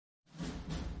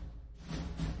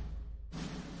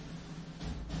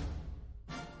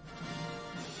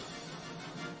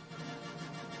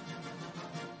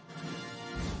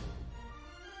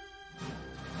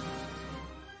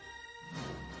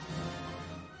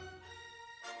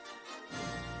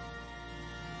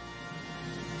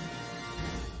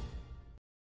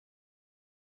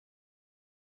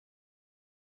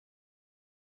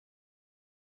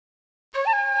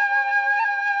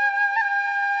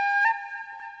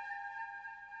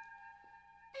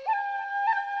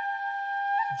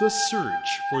The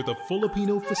search for the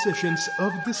Filipino physicians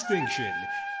of distinction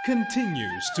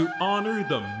continues to honor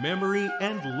the memory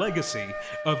and legacy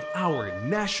of our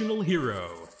national hero,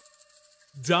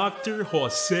 Dr.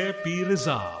 Jose P.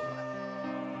 Rizal.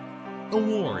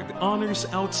 Award honors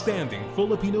outstanding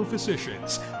Filipino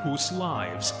physicians whose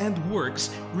lives and works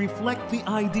reflect the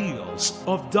ideals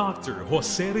of Dr.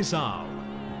 Jose Rizal.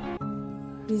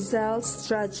 Rizal's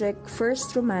tragic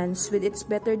first romance with its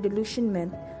better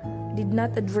disillusionment did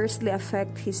not adversely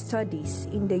affect his studies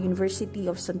in the University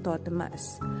of Santo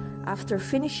Tomas. After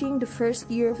finishing the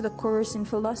first year of the course in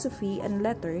philosophy and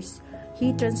letters,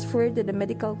 he transferred to the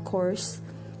medical course,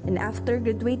 and after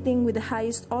graduating with the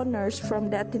highest honors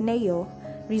from the Ateneo,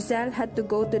 Rizal had to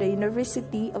go to the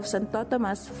University of Santo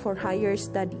Tomas for higher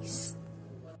studies.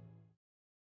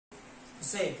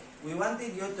 Jose, we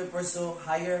wanted you to pursue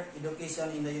higher education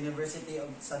in the University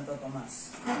of Santo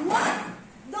Tomas. What?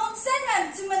 Don't send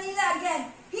him to Manila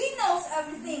again. He knows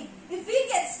everything. If he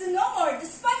gets to know more, the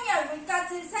Spaniard will cut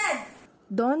his head.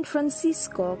 Don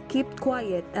Francisco kept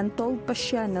quiet and told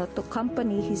Pasiano to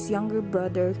accompany his younger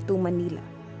brother to Manila.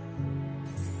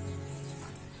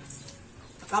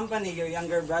 Accompany your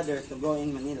younger brother to go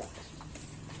in Manila.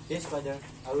 Yes, Father.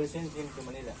 I will send him to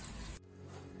Manila.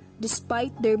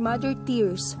 Despite their mother's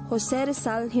tears, Jose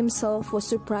Rizal himself was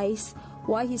surprised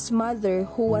why his mother,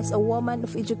 who was a woman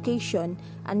of education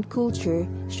and culture,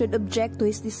 should object to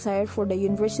his desire for the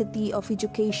University of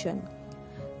Education.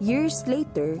 Years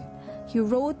later, he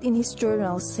wrote in his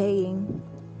journal saying,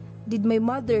 "Did my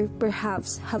mother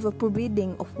perhaps have a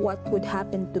foreboding of what would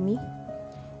happen to me?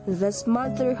 Does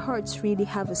mother hearts really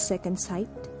have a second sight?"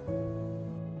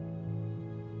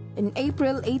 In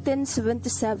April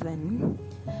 1877,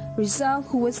 Rizal,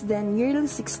 who was then nearly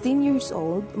 16 years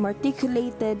old,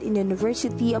 matriculated in the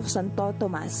University of Santo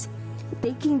Tomas,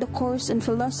 taking the course in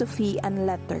philosophy and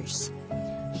letters.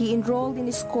 He enrolled in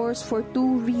this course for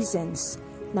two reasons.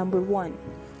 Number one,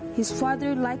 his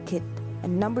father liked it,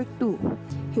 and number two,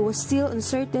 he was still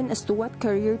uncertain as to what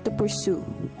career to pursue.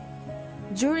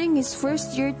 During his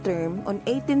first year term on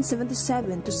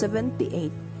 1877 to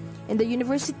 78, in the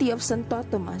University of Santo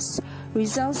Tomas,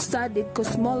 Rizal studied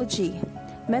cosmology,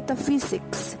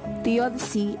 metaphysics,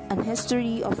 theodicy, and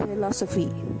history of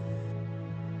philosophy.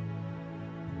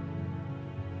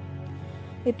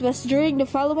 It was during the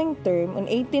following term, on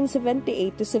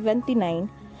 1878 to 79,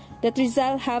 that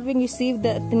Rizal, having received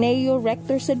the Ateneo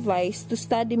rector's advice to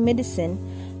study medicine,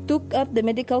 took up the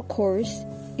medical course,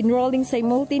 enrolling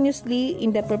simultaneously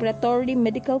in the preparatory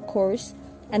medical course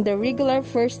and the regular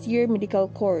first-year medical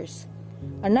course.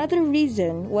 Another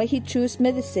reason why he chose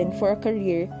medicine for a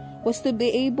career was to be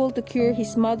able to cure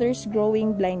his mother's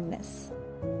growing blindness.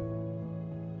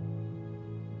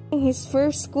 In his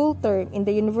first school term in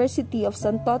the University of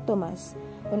Santo Tomas,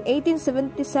 on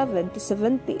 1877 to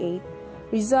 78,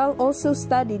 Rizal also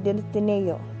studied in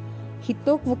Ateneo. He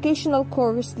took vocational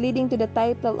course leading to the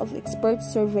title of expert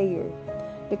surveyor.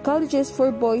 The colleges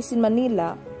for boys in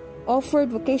Manila offered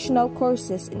vocational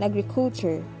courses in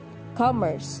agriculture,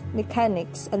 commerce,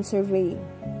 mechanics, and surveying.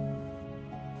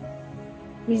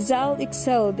 Rizal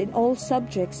excelled in all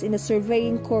subjects in the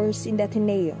surveying course in the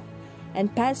Ateneo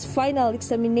and passed final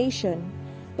examination,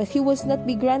 but he was not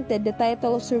be granted the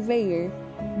title of surveyor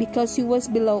because he was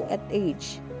below at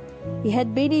age. He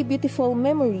had many beautiful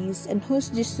memories, and whose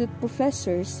Jesuit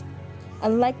professors,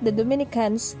 unlike the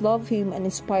Dominicans, loved him and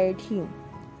inspired him.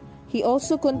 He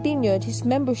also continued his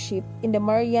membership in the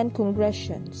Marian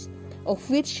Congregations, of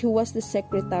which he was the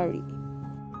secretary.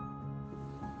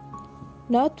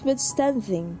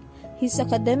 Notwithstanding his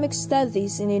academic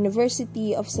studies in the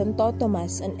University of Santo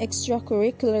Tomas and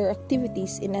extracurricular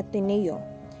activities in Ateneo,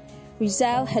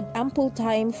 Rizal had ample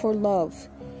time for love.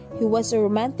 He was a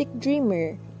romantic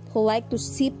dreamer who liked to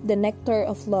sip the nectar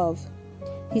of love.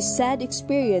 His sad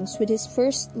experience with his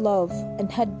first love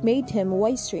and had made him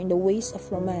wiser in the ways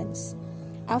of romance.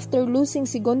 After losing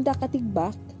Segunda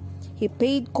Katigbak, he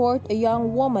paid court a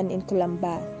young woman in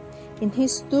Calamba. In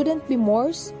his student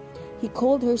memoirs, he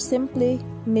called her simply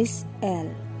Miss L,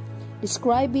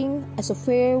 describing as a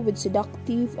fair with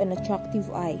seductive and attractive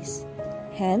eyes.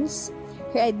 Hence,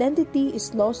 her identity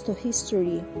is lost to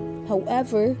history.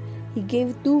 However, he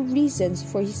gave two reasons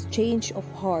for his change of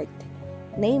heart,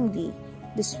 namely,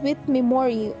 the sweet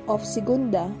memory of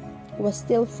Segunda was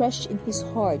still fresh in his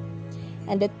heart,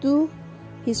 and the two,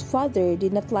 his father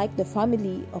did not like the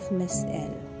family of Miss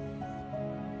L.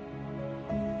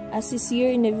 As his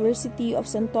year in the University of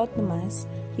Santo Tomas,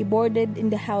 he boarded in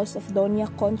the house of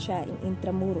Doña Concha in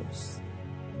Intramuros.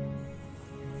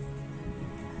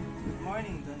 Good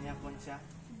morning, Doña Concha.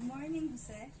 Good morning,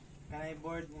 Jose. Can I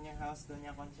board in your house,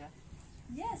 Doña Concha?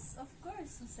 Yes, of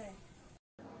course, Jose.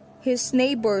 His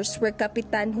neighbors were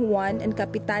Capitan Juan and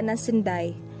Capitana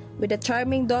Sinday, with a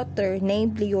charming daughter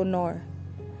named Leonor.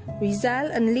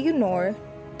 Rizal and Leonor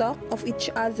talked of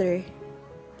each other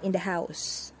in the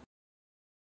house.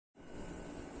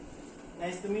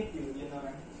 Nice to meet you,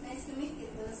 Leonor. Nice to meet you,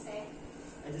 Jose.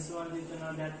 I just wanted to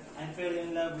know that I fell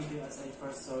in love with you as I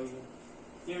first saw you.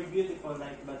 You're beautiful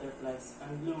like butterflies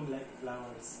and bloom like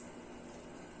flowers.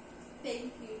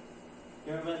 Thank you.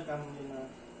 You're welcome, Leonor.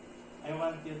 I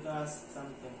want you to ask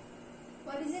something.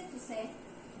 What is it, Jose?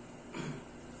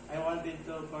 I wanted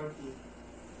to court you.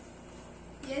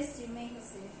 Yes, you may,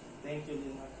 Jose. Thank you,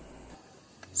 Leonor.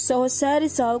 So Jose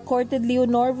Rizal courted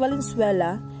Leonor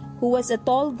Valenzuela, who was a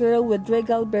tall girl with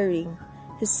regal bearing.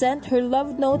 He sent her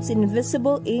love notes in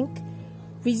invisible ink.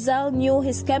 Rizal knew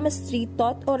his chemistry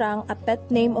taught Orang a pet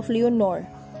name of Leonor,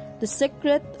 the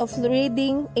secret of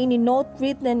reading any note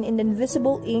written in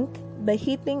invisible ink by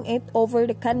heating it over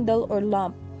the candle or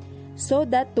lamp, so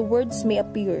that the words may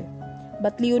appear.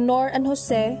 But Leonor and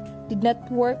Jose did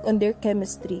not work on their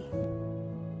chemistry.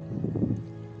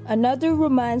 Another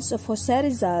romance of Jose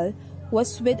Rizal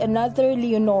was with another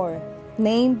Leonor,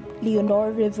 named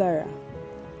Leonor Rivera.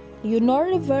 Leonor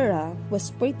Rivera was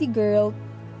a pretty girl,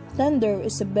 tender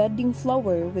as a budding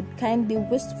flower with kindly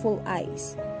wistful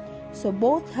eyes. So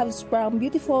both have sprung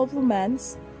beautiful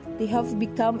romance. They have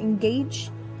become engaged,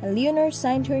 and Leonor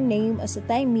signed her name as a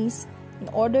timepiece in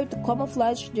order to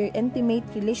camouflage their intimate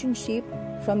relationship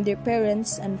from their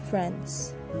parents and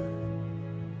friends.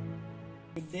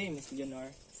 Good day, Miss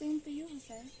Leonor. Same to you,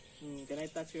 Jose. Can I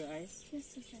touch your eyes?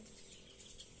 Yes, Jose.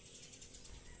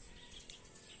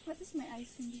 What is my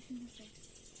eyes condition, Jose?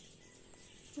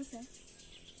 Jose?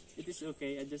 It is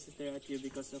okay. I just stare at you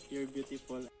because of your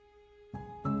beautiful.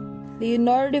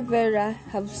 Leonor Rivera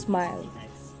have smiled.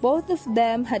 Both of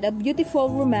them had a beautiful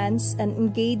romance and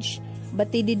engaged,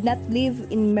 but they did not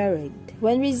live in married.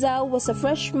 When Rizal was a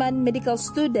freshman medical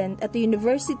student at the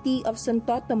University of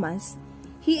Santo Tomas,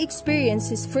 he experienced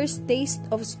his first taste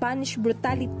of Spanish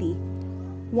brutality.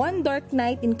 One dark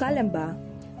night in Calamba,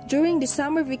 during the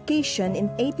summer vacation in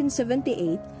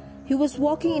 1878, he was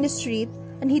walking in the street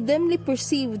and he dimly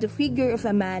perceived the figure of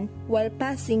a man while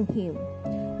passing him.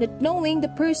 Not knowing the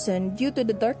person due to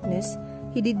the darkness,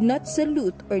 he did not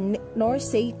salute nor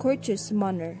say courteous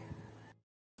manner.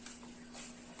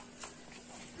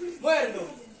 Muerto!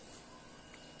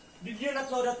 Did you not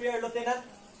know that we are lieutenant?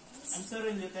 I'm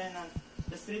sorry, Lieutenant.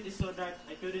 The street is so dark,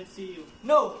 I couldn't see you.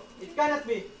 No, it cannot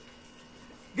be.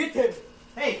 Get him!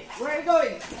 Hey, where are you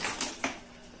going?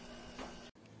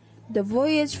 The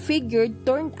voyage figure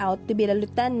turned out to be the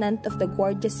lieutenant of the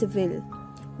Guardia Civil.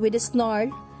 With a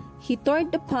snarl, he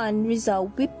turned upon Rizal,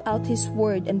 whipped out his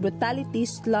sword, and brutality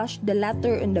slashed the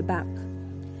latter on the back.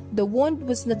 The wound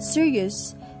was not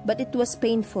serious, but it was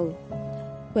painful.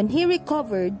 When he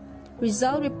recovered,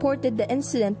 Rizal reported the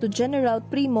incident to General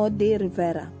Primo de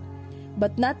Rivera.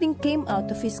 But nothing came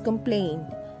out of his complaint,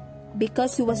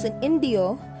 because he was an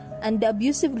Indio and the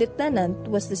abusive lieutenant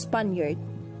was the Spaniard.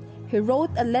 He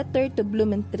wrote a letter to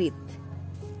Blumentritt,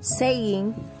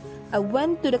 saying, "I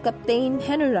went to the Captain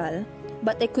General,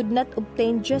 but I could not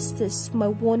obtain justice. My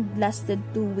wound lasted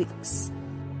 2 weeks."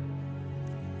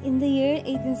 In the year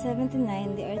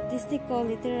 1879, the Artístico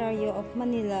Literario of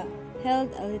Manila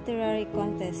held a literary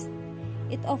contest.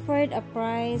 It offered a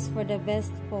prize for the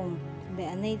best poem by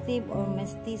a native or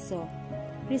mestizo.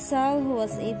 Rizal, who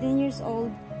was 18 years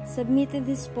old, submitted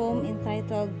his poem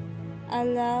entitled A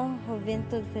la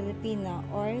Juventud Filipina,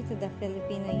 or To the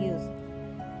Filipino Youth.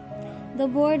 The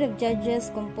board of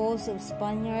judges, composed of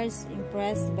Spaniards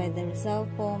impressed by the Rizal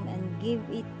poem, and gave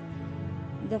it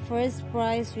the first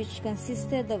prize, which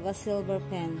consisted of a silver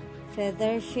pen,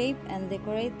 feather-shaped and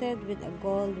decorated with a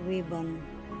gold ribbon.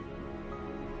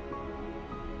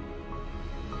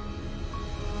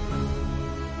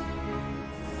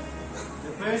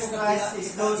 The first prize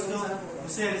is goes to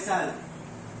Jose Rizal.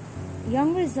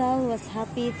 Young Rizal was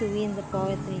happy to win the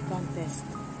poetry contest.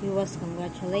 He was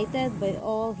congratulated by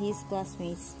all his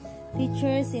classmates,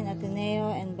 teachers in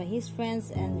Ateneo, and by his friends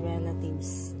and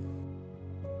relatives.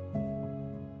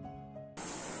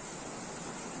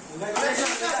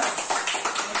 Congratulations,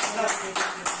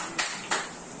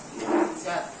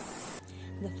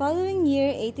 The following year,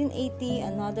 1880,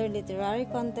 another literary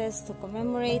contest to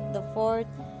commemorate the 4th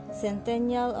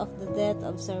centennial of the death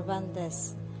of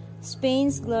Cervantes,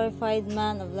 Spain's glorified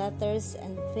man of letters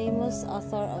and famous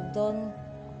author of Don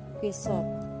Quixote.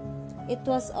 It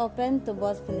was open to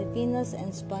both Filipinos and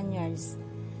Spaniards.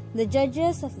 The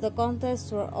judges of the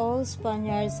contest were all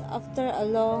Spaniards after a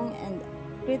long and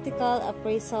critical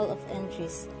appraisal of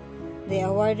entries. They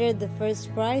awarded the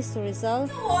first prize to Rizal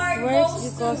Award works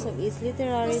goes because to of its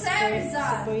literary Rizal.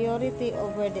 superiority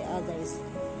over the others.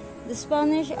 The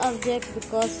Spanish object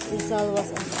because Rizal was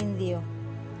an Indio.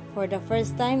 For the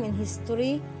first time in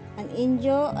history, an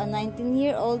Indio, a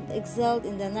 19-year-old, excelled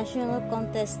in the national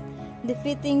contest,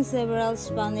 defeating several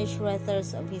Spanish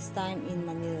writers of his time in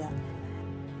Manila.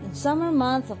 In summer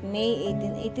month of May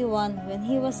 1881, when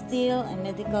he was still a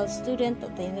medical student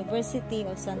at the University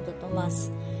of Santo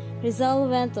Tomas, Rizal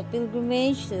went to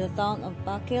pilgrimage to the town of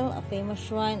Paquil, a famous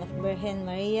shrine of Virgen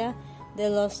Maria de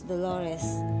los Dolores.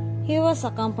 He was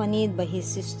accompanied by his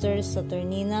sisters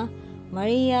Saturnina,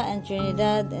 Maria, and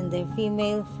Trinidad and their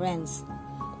female friends.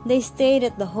 They stayed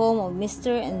at the home of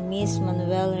Mr. and Miss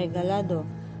Manuel Regalado,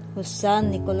 whose son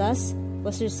Nicolas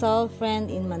was Rizal's friend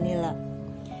in Manila.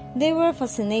 They were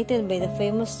fascinated by the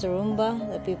famous turumba,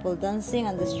 the people dancing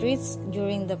on the streets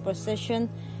during the procession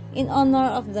in honor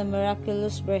of the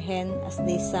miraculous Virgen as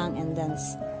they sang and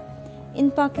danced. In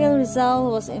Paquil,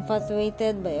 Rizal was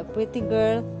infatuated by a pretty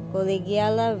girl,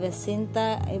 Colegiala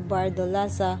Vecinta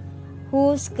Ibardolaza,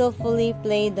 who skillfully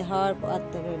played the harp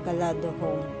at the Regalado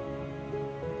home.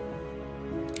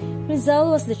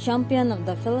 Rizal was the champion of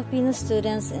the Filipino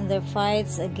students in their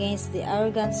fights against the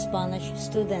arrogant Spanish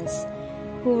students,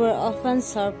 who were often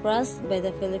surpassed by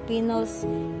the Filipinos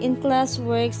in class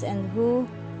works and who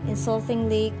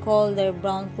insultingly called their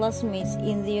brown classmates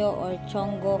Indio or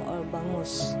Chongo or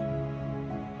Bangus.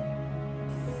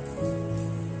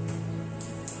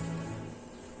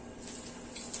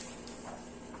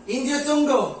 India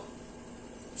Chongo!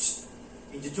 Shh!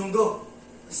 India Chongo!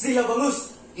 Stila Bangus!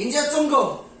 India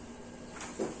Chongo!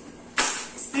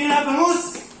 Stila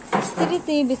Bangus!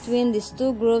 Hostility between these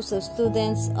two groups of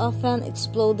students often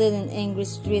exploded in angry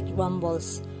street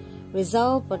rumbles.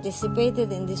 Rizal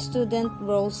participated in the student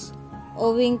brawls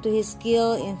owing to his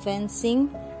skill in fencing,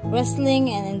 wrestling,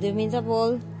 and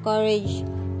indomitable courage.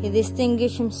 He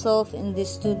distinguished himself in the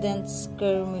student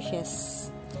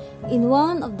skirmishes. In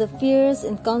one of the fierce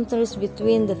encounters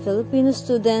between the Filipino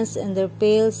students and their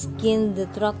pale-skinned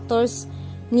detractors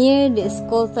near the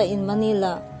Escolta in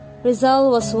Manila,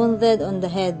 Rizal was wounded on the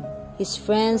head. His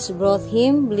friends brought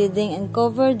him, bleeding and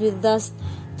covered with dust,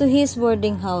 to his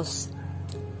boarding house.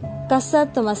 Casa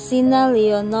Tomasina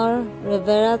Leonor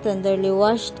Rivera tenderly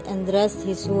washed and dressed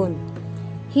his wound.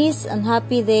 His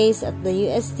unhappy days at the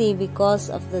UST because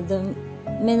of the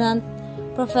dominant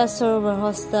professor were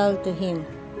hostile to him.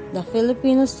 The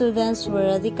Filipino students were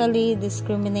radically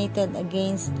discriminated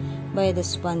against by the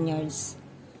Spaniards.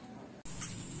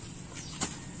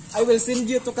 I will send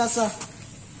you to Casa.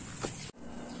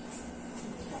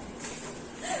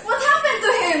 What happened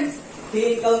to him?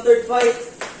 He encountered fight.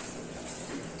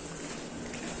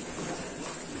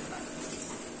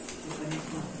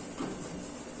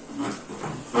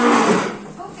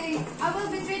 Okay, I will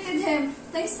be treating him.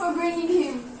 Thanks for bringing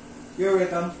him. You're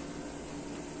welcome.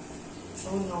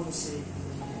 Oh no, Jose.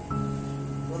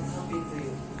 What happened to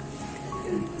you?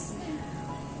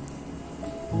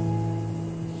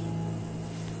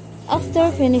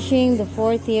 After finishing the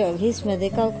fourth year of his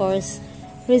medical course,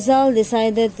 Rizal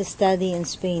decided to study in My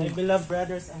Spain. beloved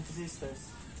brothers and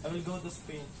sisters, I will go to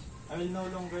Spain. I will no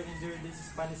longer endure these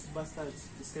Spanish bastards'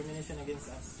 discrimination against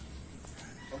us.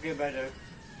 Okay, brother.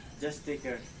 Just take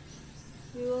care.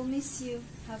 We will miss you.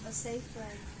 Have a safe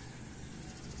ride.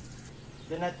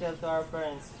 Do not tell to our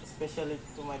parents, especially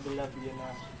to my beloved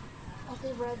Leonor.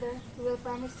 Okay, brother. We will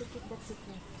promise to keep that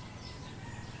secret.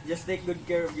 Just take good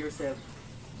care of yourself,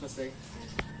 Jose.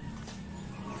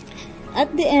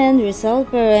 At the end, Rizal's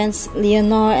parents,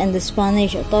 Leonor, and the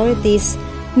Spanish authorities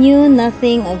knew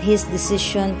nothing of his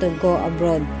decision to go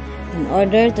abroad in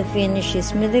order to finish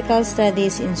his medical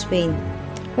studies in Spain,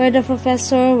 where the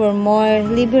professors were more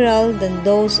liberal than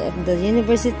those of the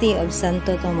University of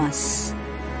Santo Tomas.